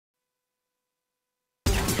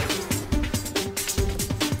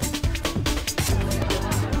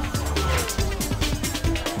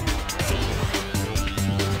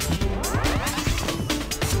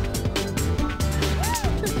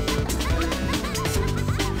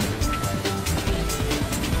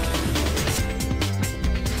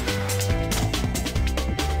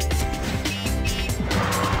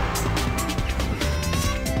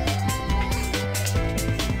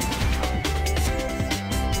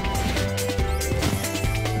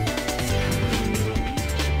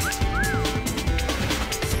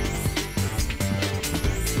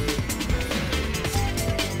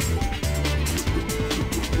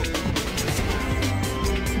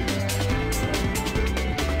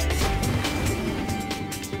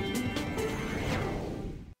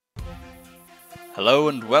Hello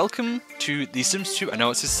and welcome to The Sims 2. I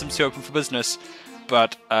know it says Sims 2 open for business,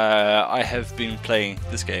 but I have been playing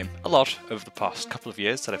this game a lot over the past couple of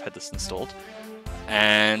years that I've had this installed.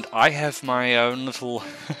 And I have my own little,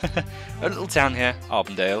 a little town here,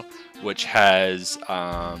 Arbondale, which has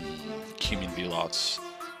community lots,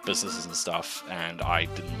 businesses and stuff, and I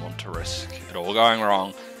didn't want to risk it all going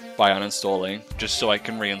wrong by uninstalling, just so I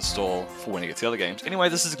can reinstall for when I get to the other games. Anyway,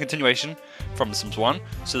 this is a continuation from The Sims 1,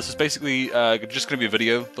 so this is basically just going to be a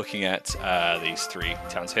video looking at these three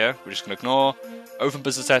towns here. We're just going to ignore open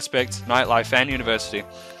business aspect, nightlife, and university,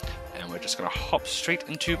 and we're just going to hop straight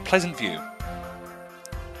into Pleasantview,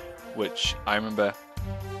 which I remember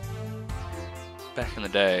back in the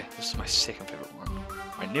day. This is my second favorite one.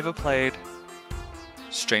 I never played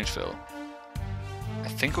Strangeville. I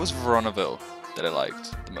think it was Veronaville that I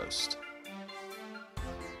liked the most.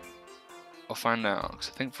 I'll find out, because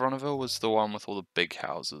I think Veronaville was the one with all the big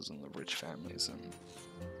houses and the rich families and...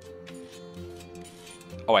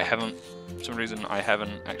 Oh, I haven't, for some reason, I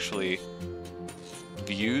haven't actually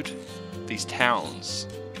viewed these towns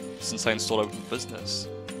since I installed Open Business.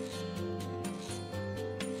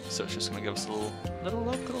 So it's just going to give us a little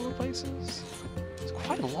look at all the places. There's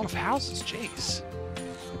quite a lot of houses, jeez.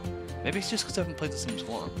 Maybe it's just because I haven't played The Sims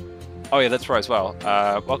 1. Oh yeah, that's right as well.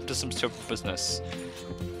 Welcome to Sims 2 Open Business.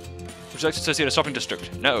 Would you like to associate a shopping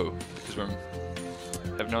district? No, because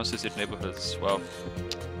we have no associated neighborhoods. Well,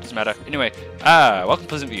 doesn't matter. Anyway, welcome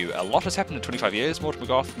to Pleasantview. A lot has happened in 25 years. Mortimer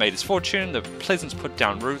Goth made his fortune, the Pleasants put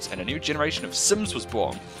down roots, and a new generation of Sims was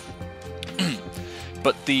born.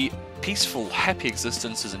 But the peaceful, happy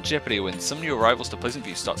existence is in jeopardy when some new arrivals to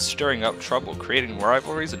Pleasantview start stirring up trouble, creating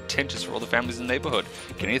rivalries and tensions for all the families in the neighborhood.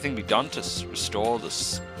 Can anything be done to restore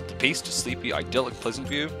the peace to sleepy, idyllic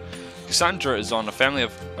Pleasantview? Cassandra is on a family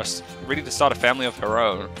of ready to start a family of her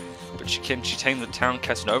own, but can she tame the town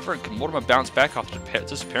Casanova? And can Mortimer bounce back after the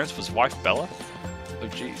disappearance of his wife Bella? Oh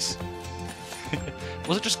jeez.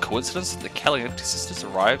 Was it just coincidence that the Caliente sisters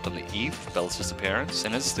arrived on the eve of Bella's disappearance?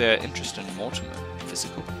 And is their interest in Mortimer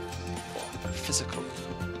physical?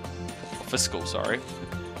 Fiscal, sorry.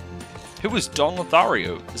 Who was Don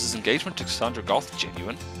Lothario? Is his engagement to Cassandra Goth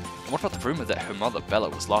genuine? And what about the rumor that her mother Bella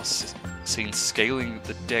was last seen scaling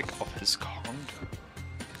the deck of his condo?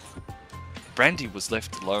 Brandy was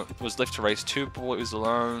left to raise two boys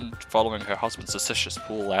alone following her husband's suspicious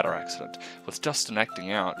pool ladder accident. With Dustin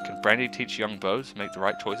acting out, can Brandy teach young Bo to make the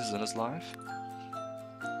right choices in his life?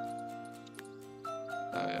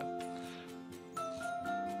 Oh yeah.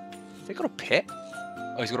 They got a pet?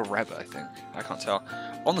 Oh, he's got a rabbit, I think. I can't tell.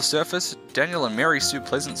 On the surface, Daniel and Mary Sue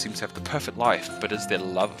Pleasant seem to have the perfect life, but is their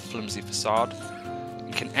love a flimsy facade?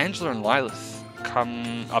 And can Angela and Lilith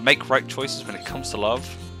make right choices when it comes to love?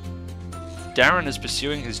 Darren is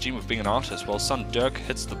pursuing his dream of being an artist, while son Dirk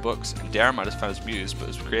hits the books, and Darren might have found his muse, but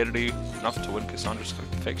is creativity enough to win Cassandra's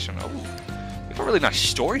perfection. Oh, we've got really nice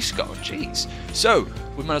stories going, jeez. So,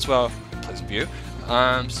 we might as well, Pleasantview,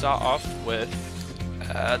 start off with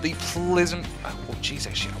the Pleasant... Oh, jeez,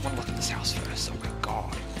 actually, I want to look at this house first. Oh my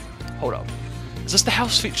god. Hold up. Is this the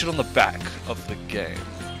house featured on the back of the game?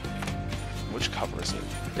 Which cover is it?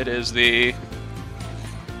 It is the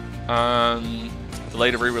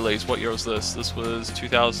later re-release. What year was this? This was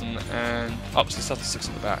 2000 and... Oh, it's 2006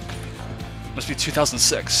 on the back. Must be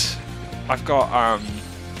 2006. I've got,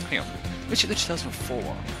 hang on. Let me check the 2004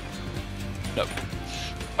 one. Nope.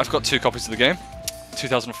 I've got two copies of the game.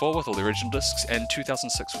 2004 with all the original discs, and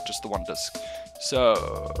 2006 with just the one disc. So,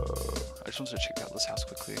 I just wanted to check out this house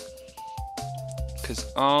quickly.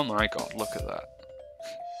 Because, oh my god, look at that.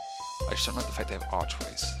 I just don't like the fact they have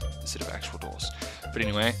archways instead of actual doors. But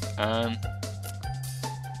anyway,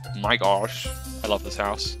 my gosh, I love this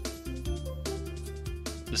house.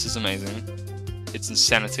 This is amazing. It's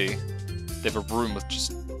insanity. They have a room with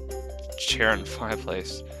just chair and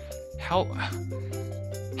fireplace.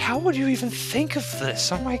 How would you even think of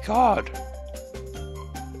this? Oh my god.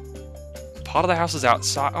 Part of the house is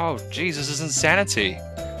outside. Oh jeez, this is insanity.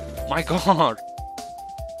 My god.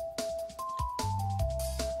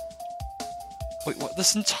 Wait, what?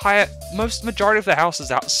 This majority of the house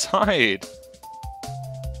is outside.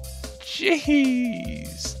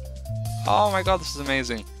 Jeez. Oh my god, this is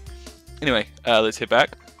amazing. Anyway, let's head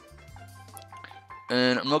back.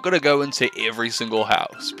 And I'm not going to go into every single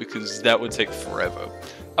house, because that would take forever.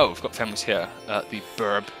 Oh, we've got families here. The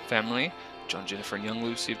Burb family. John, Jennifer, and young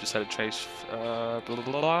Lucy have decided to chase blah, blah,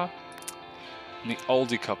 blah, blah. And the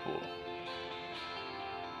oldie couple.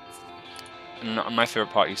 And my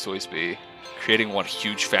favorite part used to always be creating one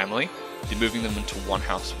huge family, then moving them into one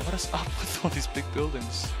house. What is up with all these big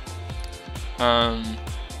buildings?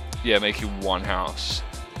 Yeah, making one house.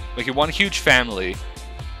 making one huge family,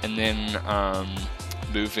 and then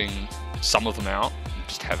moving some of them out, and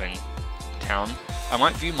just having town. I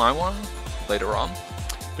might view my one later on.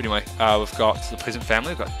 But anyway, we've got the Pleasant family.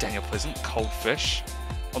 We've got Daniel Pleasant, Cold Fish.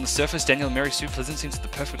 On the surface, Daniel and Mary Sue Pleasant seems the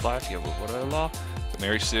perfect life. Yeah, what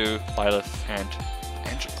Mary Sue, Lilith, and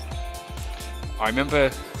Angela. I remember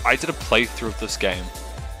I did a playthrough of this game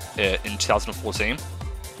in 2014,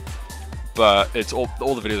 but it's all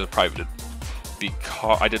the videos are privated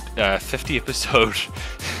because I did 50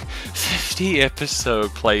 episode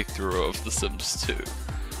playthrough of The Sims 2.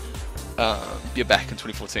 Yeah, back in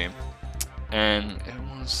 2014, and it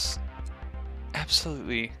was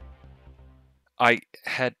absolutely. I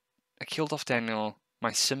killed off Daniel.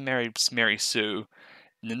 My sim married Mary Sue,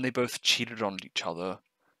 and then they both cheated on each other,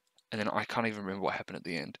 and then I can't even remember what happened at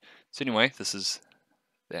the end. So anyway, this is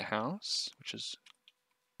their house, which is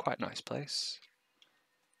quite a nice place.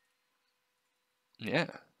 Yeah,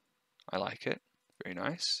 I like it. Very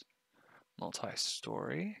nice.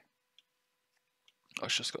 Multi-story. Oh,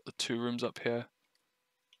 it's just got the 2 rooms up here.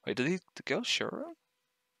 Wait, do the girls share a room?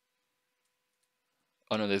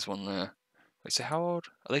 Oh no, there's one there. Wait, so how old?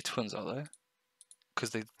 Are they twins, are they?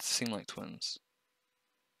 Because they seem like twins.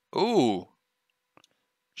 Ooh!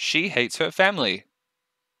 She hates her family.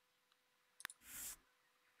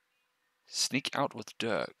 Sneak out with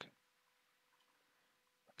Dirk.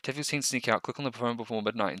 Have you seen Sneak Out? Click on the phone before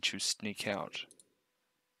midnight and choose Sneak Out.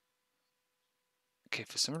 Okay,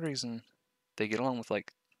 for some reason, they get along with,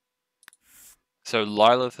 like... So,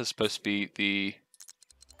 Lilith is supposed to be the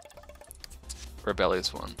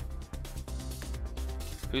rebellious one.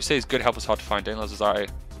 Who says good help is hard to find? Daniel has his eye...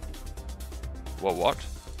 What?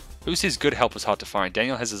 Who says good help is hard to find?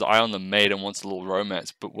 Daniel has his eye on the maid and wants a little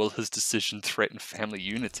romance, but will his decision threaten family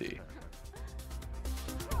unity?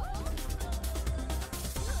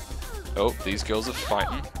 Oh, these girls are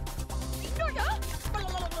fighting.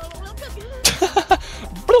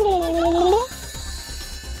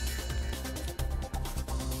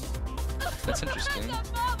 That's interesting.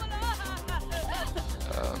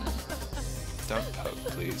 Don't poke,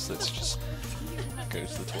 please. Let's just go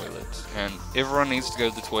to the toilet. And everyone needs to go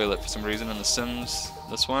to the toilet for some reason in The Sims,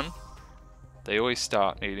 this one. They always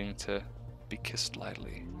start needing to be kissed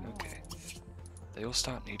lightly. Okay. They all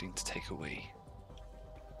start needing to take a wee.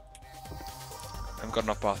 I haven't got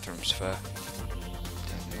enough bathrooms for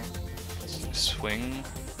Daniel. Swing.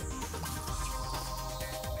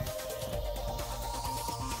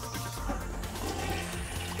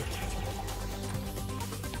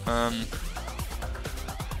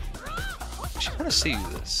 I want to see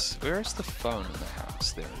this. Where is the phone in the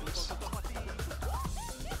house? There it is.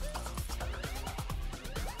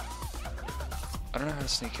 I don't know how to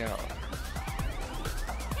sneak out.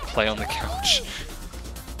 Play on the couch.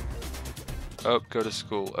 Oh, go to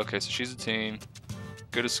school. Okay, so she's a teen.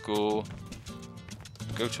 Go to school.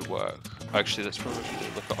 Go to work. Actually, that's probably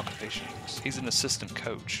what the occupation is. He's an assistant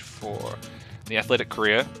coach for the athletic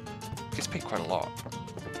career. Gets paid quite a lot.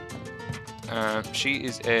 She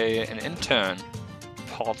is an intern.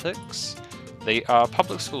 Politics. They are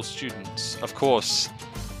public school students. Of course,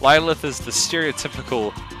 Lilith is the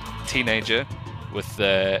stereotypical teenager with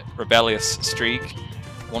the rebellious streak,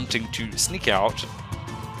 wanting to sneak out,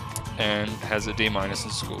 and has a D- in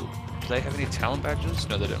school. Do they have any talent badges?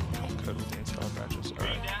 No, they don't. Code with any talent badges.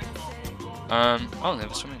 Alright. Oh, they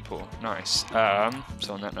have a swimming pool. Nice.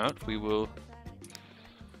 So on that note, we will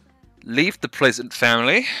leave the Pleasant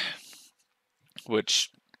family,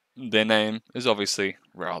 which their name is obviously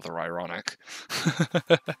rather ironic.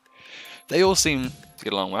 They all seem to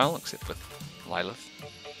get along well, except with Lilith.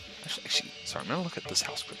 Actually, sorry, I'm going to look at this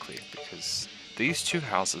house quickly, because these 2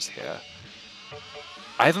 houses here,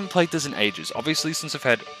 I haven't played this in ages. Obviously, since I've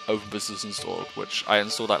had OpenBusiness installed, which I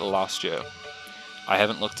installed that last year, I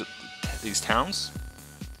haven't looked at these towns.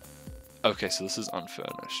 Okay, so this is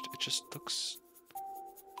unfurnished. It just looks...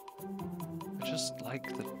 I just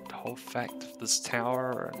like the whole fact of this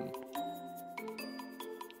tower and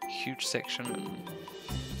huge section, and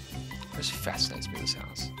it just fascinates me, this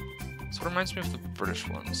house. So it reminds me of the British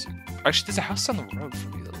ones. Actually, there's a house down the road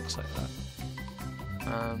from me that looks like that.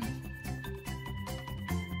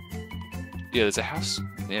 Yeah, there's a house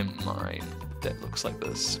near mine that looks like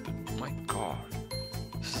this, but my god,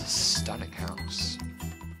 this is a stunning house.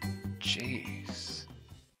 Jeez.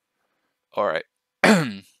 Alright.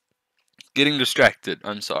 Getting distracted,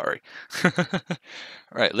 I'm sorry.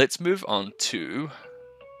 Alright, let's move on to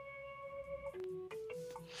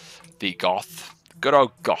the Goth. Good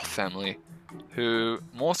old Goth family. Who,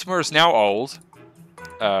 Mortimer is now old.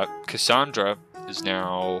 Cassandra is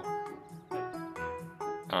now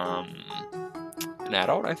an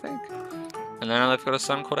adult, I think. And then they've got a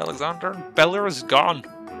son called Alexander, and Bella is gone.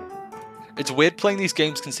 It's weird playing these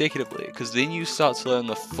games consecutively, because then you start to learn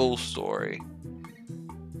the full story.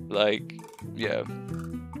 Like, yeah.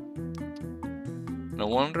 And I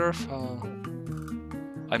wonder if,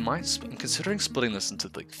 I'm considering splitting this into,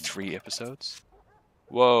 like, 3 episodes.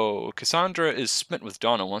 Whoa, Cassandra is smitten with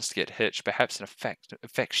Donna, wants to get hitched. Perhaps an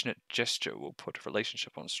affectionate gesture will put a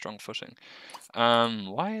relationship on a strong footing.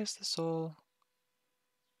 Why is this all...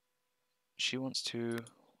 She wants to...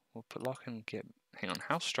 We'll put lock and get... Hang on,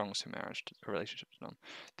 how strong is her marriage? Her relationship to them?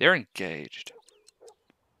 They're engaged.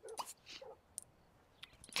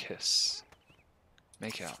 Kiss.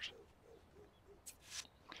 Make out.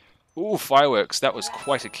 Ooh, fireworks. That was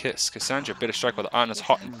quite a kiss. Cassandra better strike while the iron is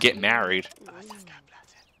hot and get married.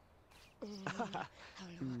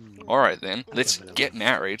 Alright then, let's get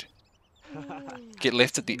married. Get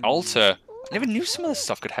left at the altar. I never knew some of this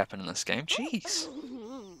stuff could happen in this game. Jeez.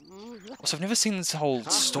 Also, I've never seen this whole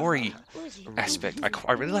story aspect.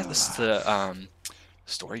 I really like this, the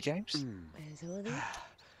story games.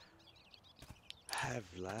 I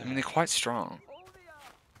mean, they're quite strong.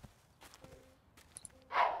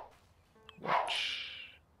 Watch.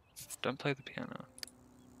 Don't play the piano.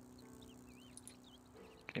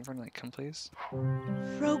 Can everyone, like, come please?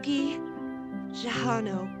 Frogi,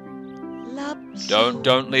 Jahano, Lub.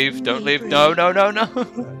 Don't leave, don't leave. No.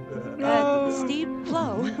 Steep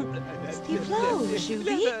flow. Steep flow,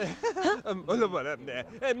 Shubi.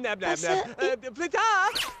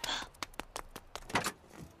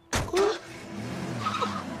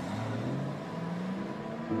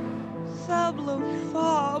 Sablo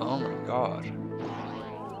Fob. Oh my god.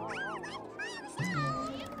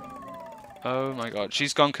 Oh my god.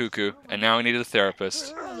 She's gone cuckoo, and now we need a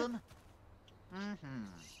therapist.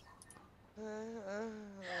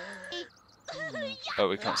 Oh,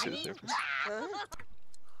 we can't see the therapist.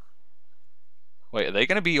 Wait, are they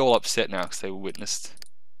going to be all upset now because they witnessed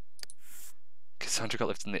Cassandra got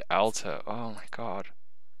left in the altar? Oh my god.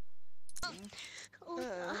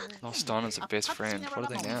 Lost Donna's a best friend.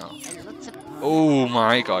 What are they now? Oh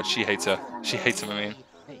my god, she hates her. She hates him, I mean.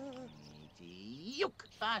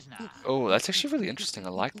 Oh, that's actually really interesting. I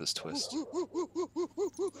like this twist.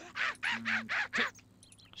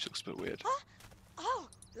 She looks a bit weird. Oh,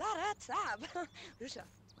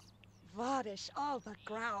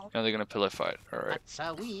 Now they're gonna pillow fight. Alright.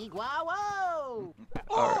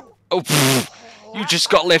 Oh, Oh, pfft. You just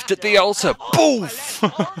got left at the altar. Poof!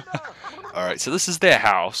 Alright, so this is their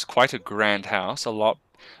house. Quite a grand house. A lot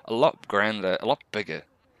grander, a lot bigger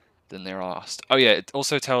than their last. Oh yeah, it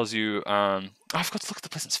also tells you, oh, I forgot to look at the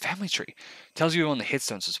Pleasant's family tree. It tells you on the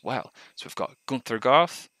headstones as well. So we've got Gunther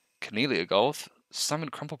Garth, Cornelia Garth, Simon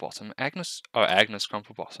Crumplebottom, Agnes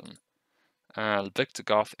Crumplebottom, Victor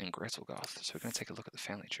Garth, and Gretel Garth. So we're going to take a look at the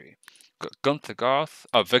family tree. Got Gunther Garth.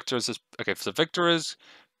 Oh, Victor is his... Okay, so Victor is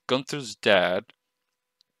Gunther's dad.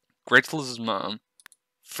 Gretel is his mom.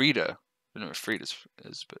 Frida. I don't know what Frida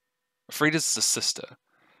is, but... Frida's the sister.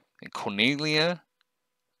 And Cornelia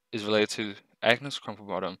is related to Agnes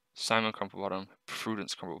Crumplebottom, Simon Crumplebottom,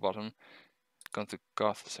 Prudence Crumplebottom. Gunther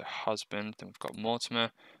Garth is her husband. Then we've got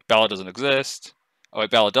Mortimer. Bella doesn't exist. Oh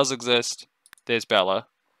wait, Bella does exist. There's Bella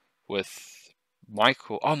with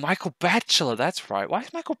Michael. Oh, Michael Batchelor, that's right. Why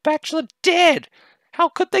is Michael Batchelor dead? How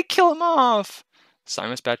could they kill him off?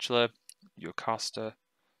 Simus Batchelor, Yocasta.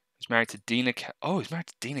 He's married to Dina. He's married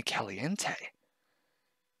to Dina Caliente,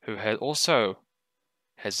 who also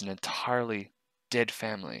has an entirely dead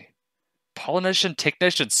family. Polynesian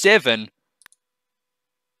Technician 7.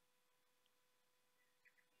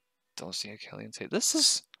 Dulcia Caliente. This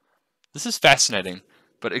is fascinating,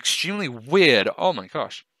 but extremely weird. Oh my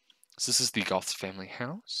gosh. So this is the Goth's family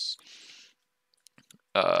house.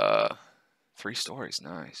 3 stories,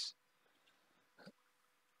 nice.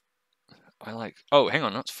 I like... Oh, hang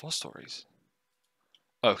on, that's 4 stories.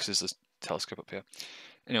 Oh, because there's a telescope up here.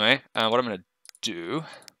 Anyway, what I'm going to do...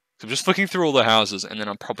 I'm just looking through all the houses, and then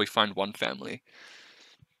I'll probably find one family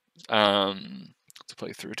to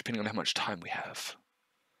play through, depending on how much time we have.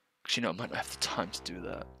 Because, you know, I might not have the time to do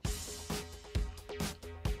that.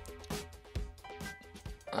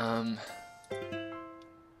 I'm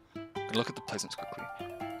gonna look at the Pleasants quickly.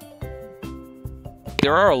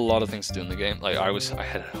 There are a lot of things to do in the game. Like I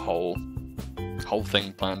had a whole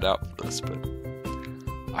thing planned out for this, but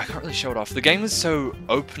I can't really show it off. The game is so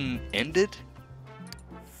open-ended.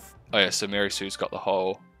 Oh yeah, so Mary Sue's got the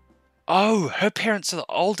whole... Oh, her parents are the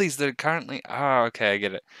oldies that are currently... Oh, okay, I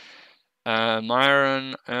get it.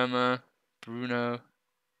 Myron, Irma, Bruno...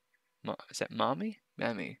 Is that Mommy?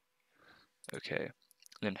 Mammy. Okay.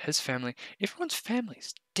 And then his family. Everyone's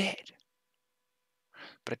family's dead.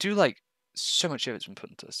 But I do like so much effort's been put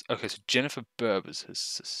into this. Okay, so Jennifer Burb is his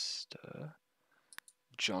sister.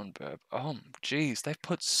 John Burb. Oh, jeez, they've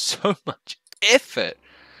put so much effort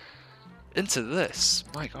into this.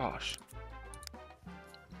 My gosh.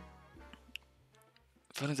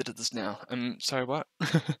 If only they did this now. I'm sorry, what?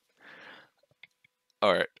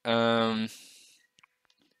 Alright,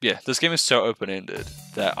 yeah, this game is so open-ended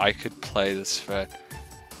that I could play this for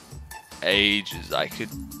ages. I could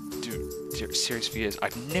do series for years.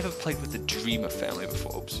 I've never played with the Dreamer family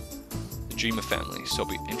before. Oops. The Dreamer family, so it'll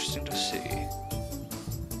be interesting to see.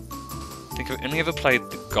 I think I've only ever played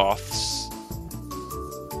the Goths,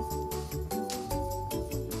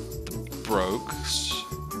 the Brogues,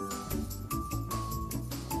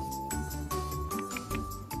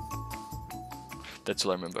 that's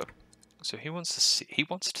all I remember. So he wants to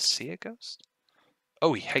see a ghost?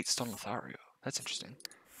 Oh, he hates Don Lothario. That's interesting.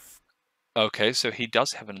 Okay, so he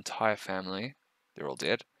does have an entire family. They're all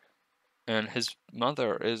dead. And his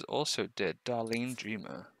mother is also dead, Darlene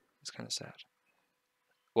Dreamer. It's kind of sad.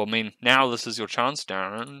 Well, I mean, now this is your chance,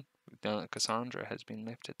 Darren. Now that Cassandra has been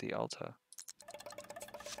left at the altar.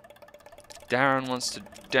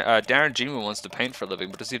 Darren Dreamer wants to paint for a living,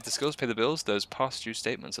 but does he have the skills to pay the bills? Those past due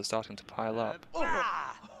statements are starting to pile up.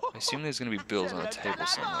 I assume there's going to be bills on a table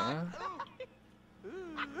somewhere.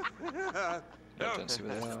 No, don't see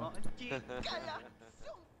where they are.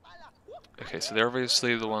 Okay, so they're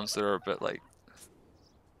obviously the ones that are a bit like...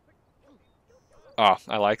 Oh,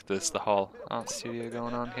 I like this, the whole art studio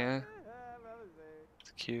going on here.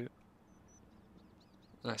 It's cute.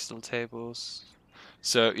 Nice little tables.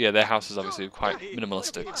 So, yeah, their house is obviously quite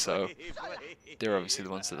minimalistic, so they're obviously the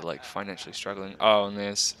ones that are, like, financially struggling. Oh, and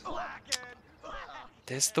there's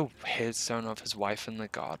the headstone of his wife in the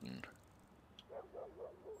garden.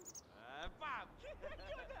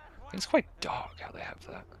 It's quite dark how they have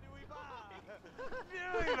that.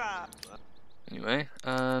 Anyway,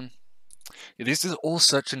 yeah, these are all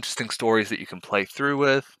such interesting stories that you can play through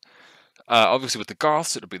with. Obviously with the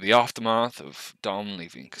Goths, it'll be the aftermath of Dom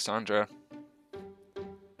leaving Cassandra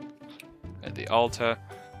at the altar,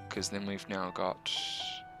 because then we've now got...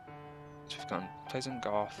 So we've gone Pleasant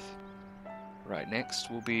Goth. Right, next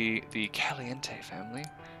will be the Caliente family.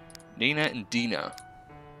 Nina and Dina.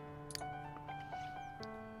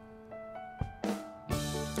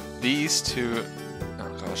 These two...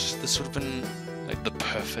 Oh gosh, this would have been like the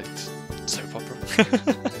perfect soap opera.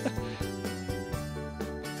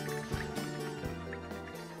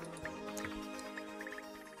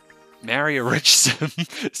 Marry a rich sim.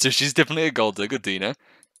 So she's definitely a gold digger, Dina.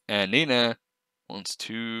 And Nina wants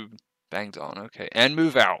to bang on, okay. And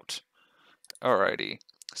move out. Alrighty.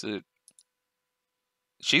 So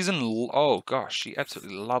she's in... Oh gosh, she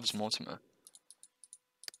absolutely loves Mortimer.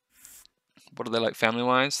 What are they like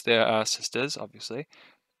family-wise? They're sisters, obviously.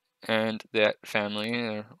 And that family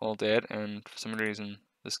are all dead, and for some reason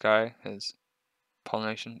this guy has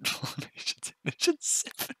pollination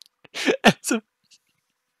 7 as a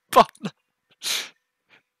partner.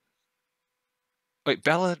 Wait,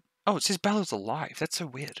 Bella... Oh, it says Bella's alive. That's so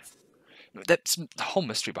weird. That's the whole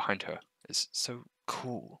mystery behind her is so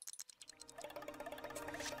cool.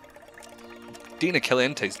 Dina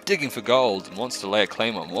Caliente's digging for gold and wants to lay a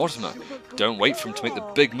claim on Mortimer. Don't wait for him to make the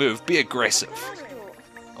big move. Be aggressive.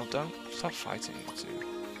 Oh, don't stop fighting, you two.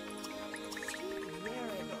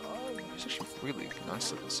 It's actually really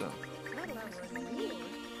nice of this.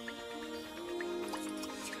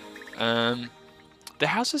 The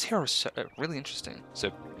houses here are really interesting. So,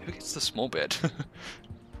 who gets the small bed?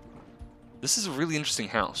 This is a really interesting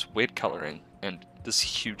house. Weird coloring, and this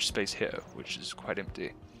huge space here, which is quite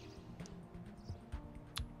empty.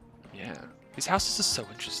 Yeah, these houses are so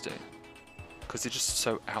interesting because they're just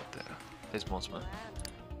so out there. There's Mortimer.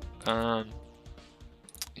 Yeah,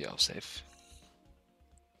 I'll save.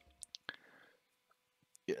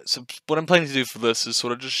 Yeah, so what I'm planning to do for this is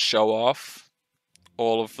sort of just show off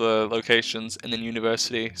all of the locations and then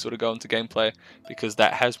university sort of go into gameplay because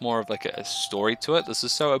that has more of like a story to it. This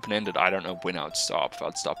is so open-ended, I don't know when I would stop. If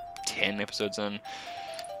I'd stop 10 episodes in,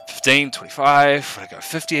 15, 25, would I go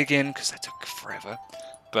 50 again? Because that took forever.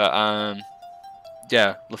 But,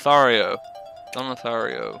 yeah, Lothario. Don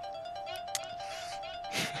Lothario.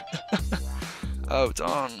 Oh,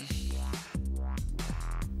 Don.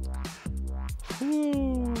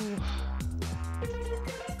 Whew.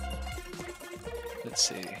 Let's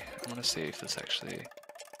see. I want to see if this actually...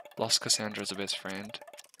 Lost Cassandra as a best friend.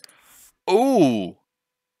 Ooh!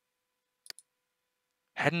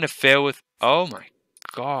 Had an affair with... Oh my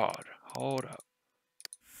god. Hold up.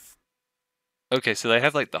 Okay, so they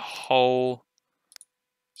have like the whole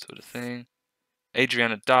sort of thing.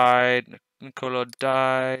 Adriana died. Nicola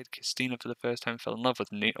died. Christina for the first time fell in love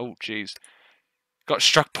with Nina. Oh, jeez. Got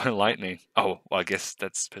struck by lightning. Oh, well, I guess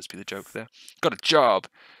that's supposed to be the joke there. Got a job.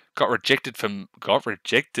 Got rejected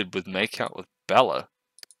with makeout with Bella.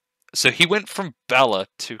 So he went from Bella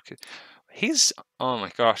to... Oh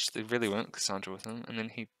my gosh, they really went Cassandra with him. And then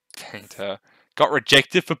he banged her. Got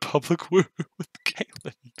rejected for public woo with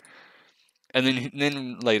Caitlin. And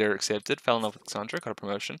then later accepted, fell in love with Cassandra, got a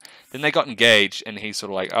promotion. Then they got engaged, and he's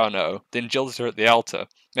sort of like, oh no. Then jilted her at the altar.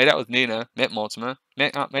 Made out with Nina, met Mortimer,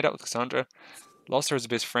 made out with Cassandra. Lost her as a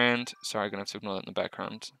best friend. Sorry, I'm going to have to ignore that in the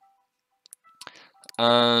background.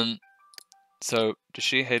 So, does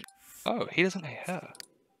she hate... Oh, he doesn't hate her.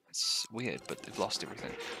 It's weird, but they've lost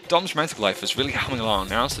everything. Dom's romantic life is really humming along.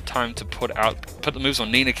 Now's the time to put the moves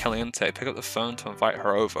on Nina Caliente. Pick up the phone to invite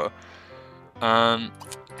her over.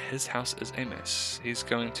 His house is a mess. He's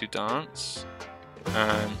going to dance.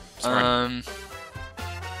 So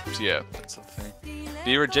yeah, that's the thing.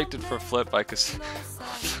 Be rejected for a flirt by Cassandra. Oh,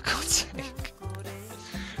 for God's sake.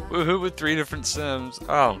 Woohoo with 3 different Sims.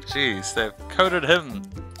 Oh, jeez, they've coded him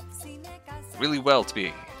really well to be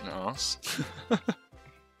an ass.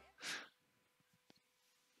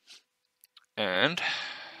 And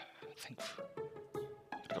I think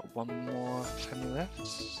I've got one more family left.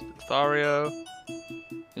 Lothario.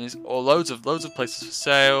 And there's loads of places for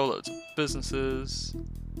sale, loads of businesses.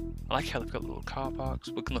 I like how they've got little car parks.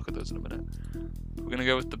 We can look at those in a minute. We're gonna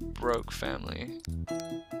go with the Broke family.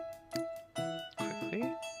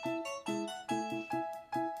 Quickly.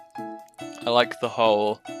 I like the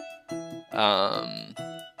whole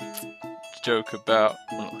joke about,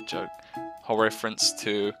 well, not joke, whole reference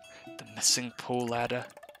to the missing pool ladder.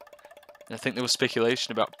 And I think there was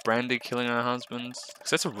speculation about Brandy killing her husband, because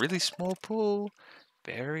that's a really small pool.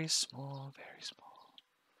 Very small, very small.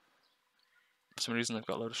 For some reason they've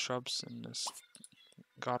got a load of shrubs in this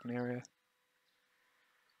garden area.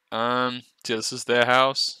 So this is their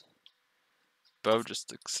house. Bo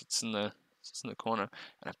just sits in the corner,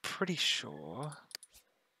 and I'm pretty sure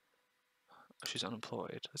she's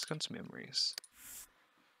unemployed. Let's go into memories.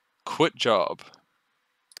 Quit job.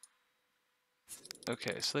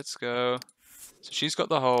 Okay, so let's go. So she's got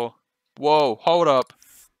the whole... Whoa, hold up.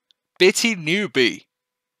 Betty Newby.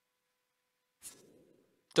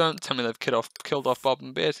 Don't tell me they've killed off Bob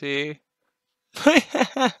and Betty. They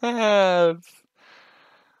have.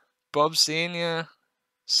 Bob Sr.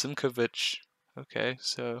 Simkovich. Okay,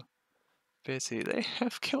 so Betty. They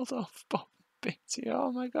have killed off Bob and Betty.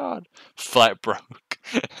 Oh my god. Flat broke.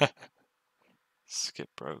 Skip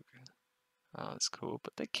broke. Oh, that's cool.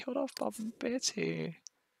 But they killed off Bob and Betty.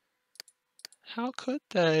 How could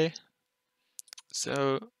they?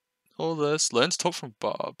 So, all this. Learn to talk from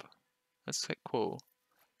Bob. That's quite cool.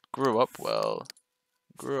 Grew up well.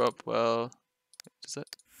 Grew up well. Is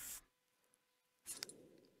it?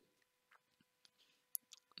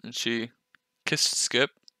 And she kissed Skip.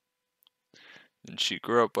 And she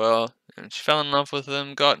grew up well. And she fell in love with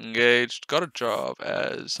him. Got engaged. Got a job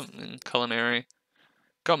as something culinary.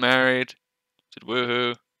 Got married. Did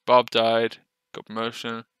woohoo. Bob died. Got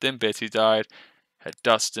promotion. Then Betty died. Had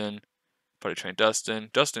Dustin. Potty trained Dustin.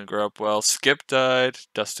 Dustin grew up well. Skip died.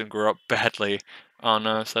 Dustin grew up badly. Oh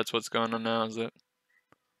no, so that's what's going on now, is it?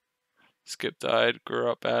 Skip died,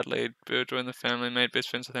 grew up badly, Boo joined the family, made best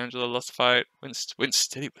friends with Angela, lost fight, went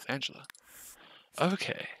steady with Angela.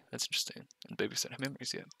 Okay, that's interesting. And babysit her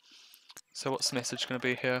memories yet. So what's the message going to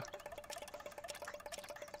be here?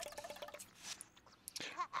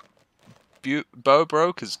 Bo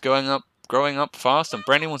Broke is growing up fast, and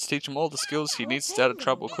Brandy wants to teach him all the skills he needs to stay out of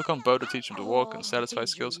trouble. Click on Bo to teach him to walk and satisfy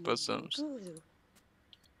skills for both Sims.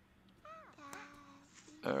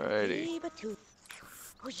 Alrighty.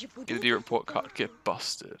 Get a D report card, get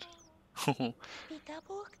busted.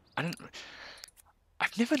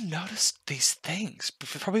 I've never noticed these things.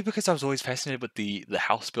 Probably because I was always fascinated with the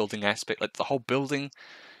house building aspect, like the whole building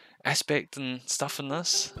aspect and stuff in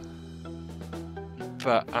this.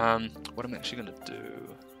 But what I'm actually gonna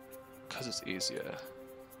do, because it's easier,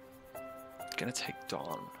 I'm gonna take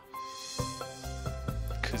Don.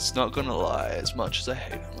 Because not gonna lie, as much as I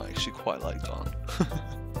hate him, I actually quite like Don.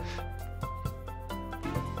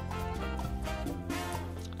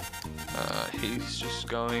 He's just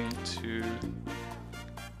going to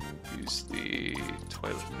use the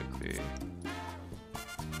toilet quickly.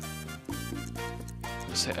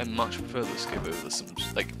 I much prefer this game over the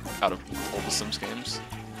Sims, like out of all the Sims games.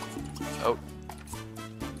 Oh.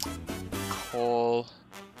 Call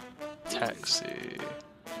taxi.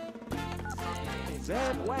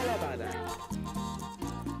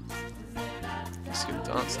 Let's give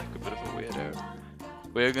dance like a bit of a weirdo.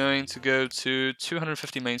 We're going to go to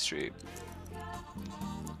 250 Main Street.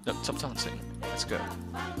 No, stop dancing. Let's go.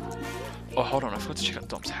 Oh, hold on. I forgot to check out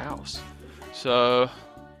Dom's house. So,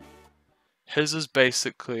 his is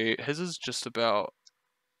just about.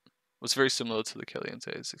 Was very similar to the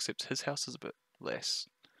Caliente's, except his house is a bit less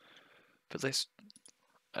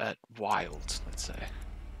wild, let's say,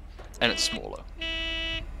 and it's smaller.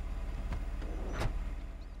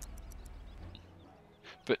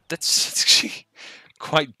 But that's actually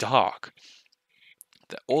quite dark.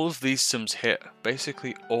 That all of these Sims here,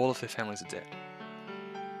 basically all of their families are dead.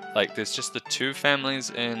 Like, there's just the 2 families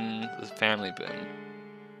in the family bin,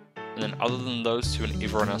 and then other than those 2 and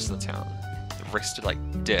everyone else in the town, the rest are like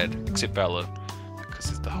dead, except Bella, because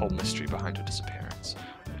there's the whole mystery behind her disappearance,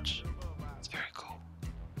 which is very cool.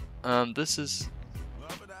 This is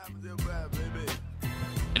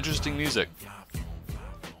interesting music.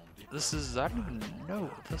 This is, I don't even know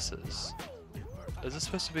what this is. Is this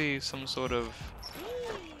supposed to be some sort of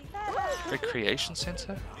recreation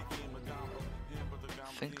center?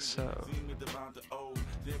 I think so.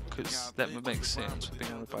 Because that would make sense with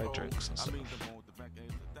being able to buy drinks and stuff.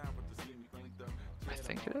 I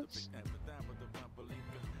think it is.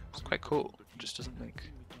 It's quite cool. It just doesn't make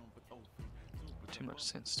too much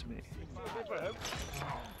sense to me.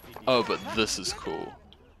 Oh, but this is cool.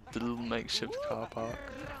 The little makeshift car park.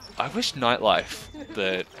 I wish nightlife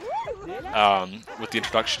that, with the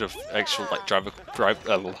introduction of actual like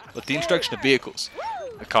with the introduction of vehicles,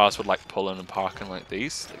 the cars would like pull in and park in like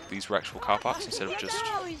these were actual car parks instead of just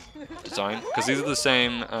design. Because these are the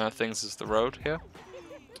same things as the road here.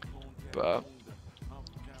 But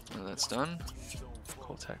when that's done,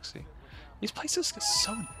 call taxi. These places get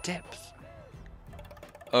so in depth.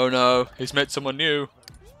 Oh no, he's met someone new.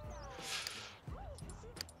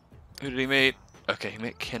 Who did he meet? Okay, he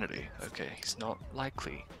met Kennedy. Okay, he's not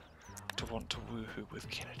likely to want to woohoo with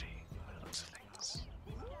Kennedy. By the looks of things.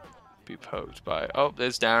 Be poked by. Oh,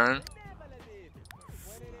 there's Darren.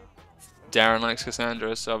 Darren likes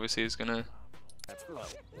Cassandra, so obviously he's gonna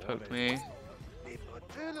poke me.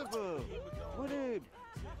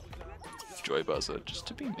 Joy buzzer, just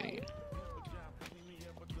to be mean.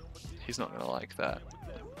 He's not gonna like that.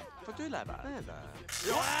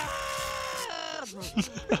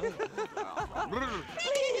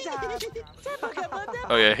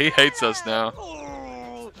 Oh yeah, he hates us now.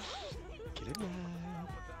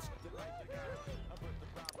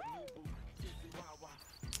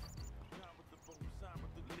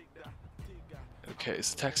 Okay,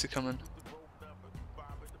 is the taxi coming?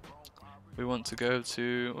 We want to go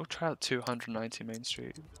to... We'll try out 290 Main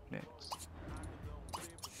Street next.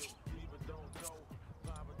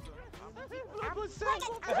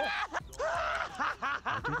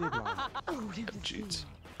 Jeez.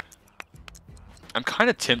 I'm kind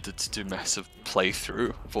of tempted to do massive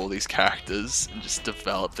playthrough of all these characters and just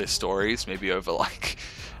develop their stories, maybe over like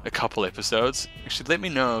a couple episodes. Actually, let me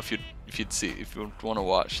know if you'd want to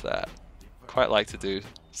watch that. Quite like to do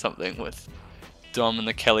something with Dom and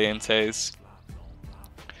the Calientes.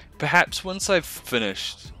 Perhaps once I've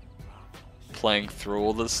finished playing through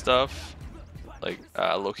all this stuff, like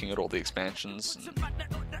looking at all the expansions and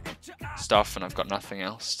stuff, and I've got nothing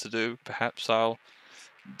else to do, perhaps I'll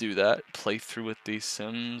do that, play through with these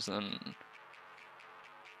Sims and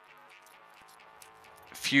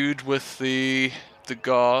feud with the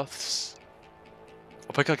Goths.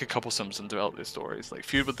 I'll pick like a couple Sims and develop their stories, like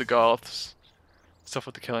feud with the Goths, stuff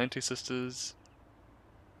with the Caliente sisters.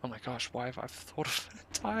 Oh my gosh, why have I thought of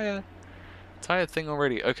an entire thing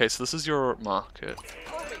already? Okay, so this is your market.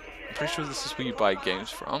 I'm pretty sure this is where you buy games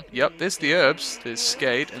from. Yep, there's the herbs, there's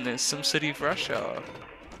Skate, and there's SimCity Russia.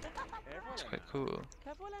 It's quite cool.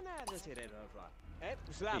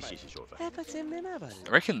 I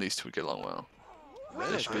reckon these 2 would get along well.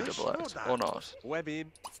 They should be double X, or not.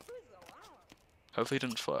 Hopefully he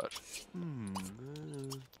didn't flirt.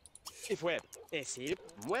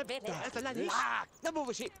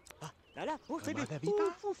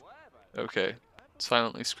 Okay,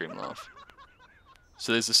 silently scream laugh.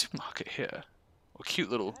 So there's a supermarket here, or cute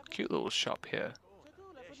little shop here.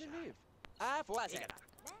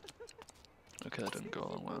 Okay, that didn't go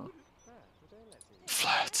along well.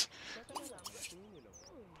 Flirt.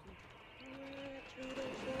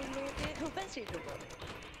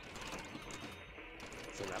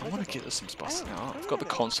 I want to get this some Sims now. I've got the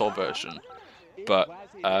console version, but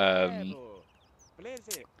I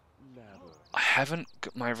haven't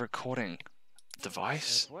got my recording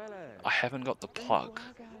device. I haven't got the plug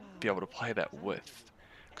to be able to play that with,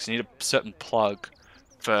 because you need a certain plug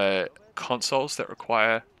for consoles that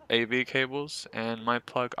require AV cables, and my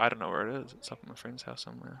plug, I don't know where it is. It's up at my friend's house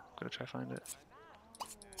somewhere. Gotta try to find it.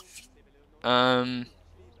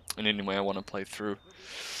 And anyway, I want to play through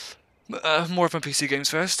more of my PC games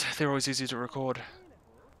first. They're always easy to record.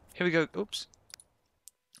 Here we go. Oops.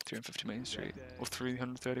 350 Main Street. Or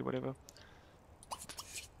 330, whatever.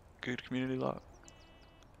 Good community lot.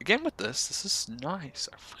 Again with this is nice.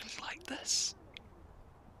 I really like this.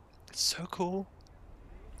 It's so cool.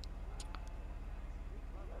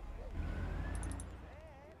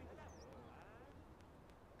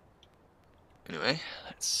 Anyway,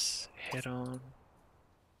 let's head on.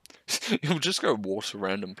 You'll just go water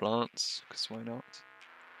random plants, because why not?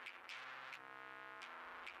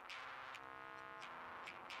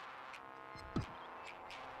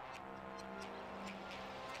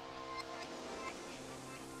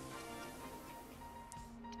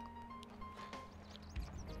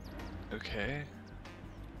 Okay.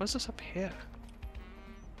 What's this up here?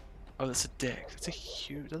 Oh, that's a deck. That's a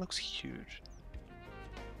huge. That looks huge.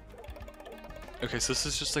 Okay, so this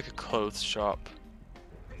is just like a clothes shop.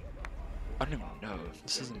 I don't even know.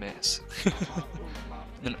 This is a mess. And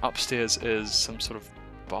then upstairs is some sort of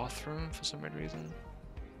bathroom for some weird reason.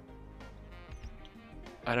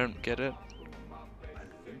 I don't get it.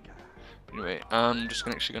 But anyway, I'm just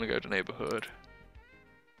actually gonna go to neighborhood.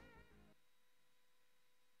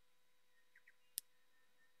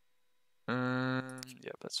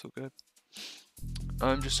 Yeah, that's all good.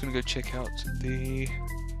 I'm just gonna go check out the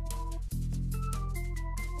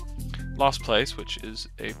last place, which is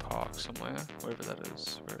a park somewhere, wherever that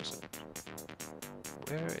is. Where is it?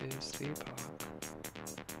 Where is the park?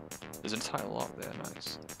 There's an entire lot there,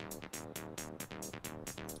 nice.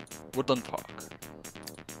 Woodland Park.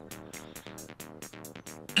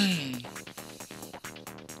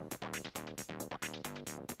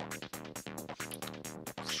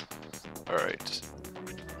 Alright.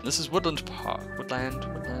 This is Woodland Park. Woodland.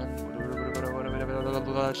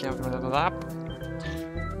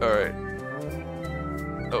 Alright.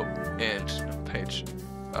 Oh, and page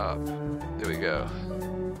up. There we go.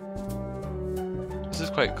 This is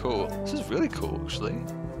quite cool. This is really cool, actually.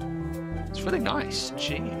 It's really nice.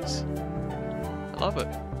 Jeez. I love it.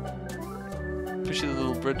 Especially the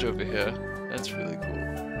little bridge over here. That's really cool.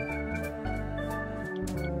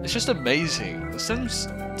 It's just amazing. The Sims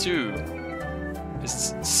 2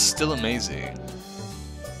 is still amazing.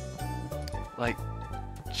 Like,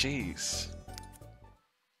 jeez.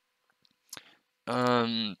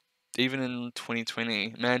 Even in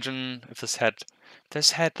 2020, imagine if this had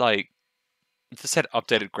updated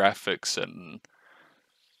graphics and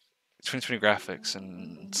 2020 graphics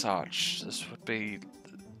and such. This would be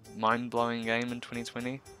a mind-blowing game in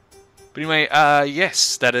 2020. But anyway,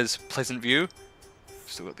 yes, that is Pleasantview.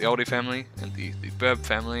 Still got the Oldie family and the Burb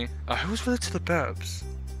family. Who was related to the Burbs?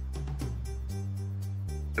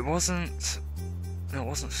 It wasn't. No, it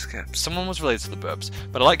wasn't Skip. Someone was related to the Burbs.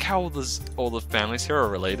 But I like how all the families here are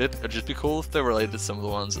related. It'd just be cool if they're related to some of the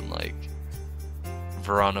ones in like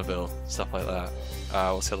Veranaville, stuff like that.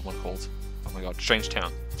 What's the other one called? Oh my god, Strange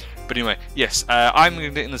Town. But anyway, yes, I'm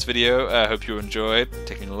going to end this video. I hope you enjoyed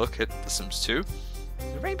taking a look at The Sims 2.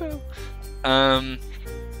 The rainbow.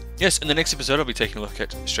 Yes, in the next episode I'll be taking a look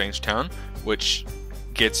at Strange Town, which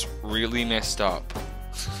gets really messed up.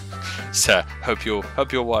 So hope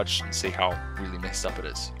you'll watch and see how really messed up it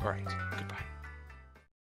is. Alright.